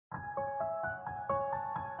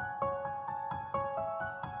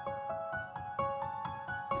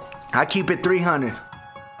I keep it 300.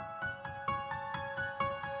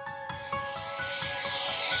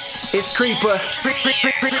 It's Kreepa.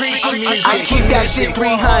 I keep that shit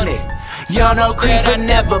 300. Y'all know Kreepa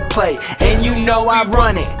never play, and you know I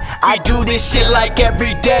run it. I do this shit like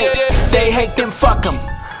every day. They hate them, fuck them.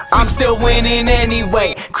 I'm still winning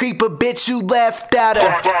anyway. Kreepa, bitch, you left out of.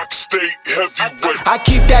 I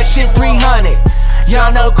keep that shit 300.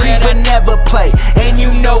 Y'all know Kreepa never play, and you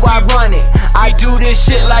know I run it. I do this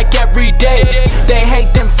shit like every day. They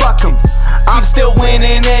hate them, fuck them. I'm still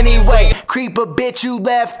winning anyway. Kreepa, bitch, you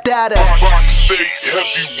left out of.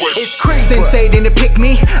 It's Kreepa. Since they didn't pick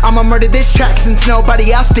me, I'ma murder this track since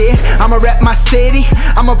nobody else did. I'ma rep my city,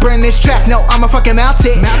 I'ma burn this track, no, I'ma fucking mount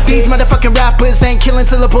it. These motherfucking rappers ain't killing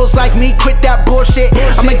syllables like me, quit that bullshit.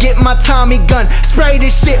 I'ma get my Tommy gun, spray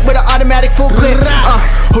this shit with an automatic full clip.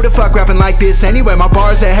 Who the fuck rapping like this anyway? My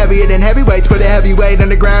bars are heavier than heavyweights, put a heavyweight on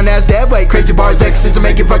the ground as dead weight. Crazy bars, X's to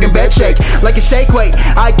make your fucking bed shake like a shake weight.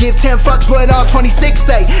 I give 10 fucks what all 26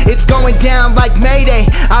 say. It's going down like Mayday.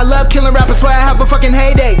 I love killing rappers, swear I have a fucking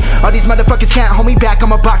heyday. All these motherfuckers can't hold me back.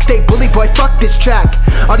 I'm a box state bully boy, fuck this track.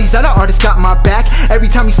 All these other artists got my back. Every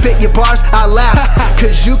time you spit your bars, I laugh.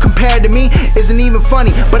 Cause you compared to me isn't even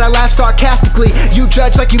funny, but I laugh sarcastically. You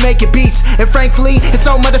judge like you making beats, and frankly, it's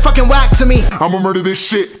so motherfucking whack to me. I'ma murder this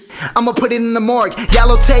shit. I'ma put it in the morgue.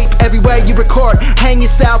 Yellow tape everywhere you record. Hang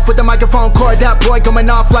yourself with the microphone cord. That boy going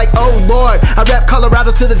off like, oh lord. I rep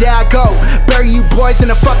Colorado till the day I go. Bury you boys in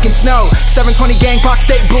the fucking snow. 720 gang, box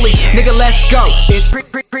state bullies. Nigga, let's go. It's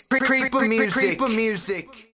Kreepa music.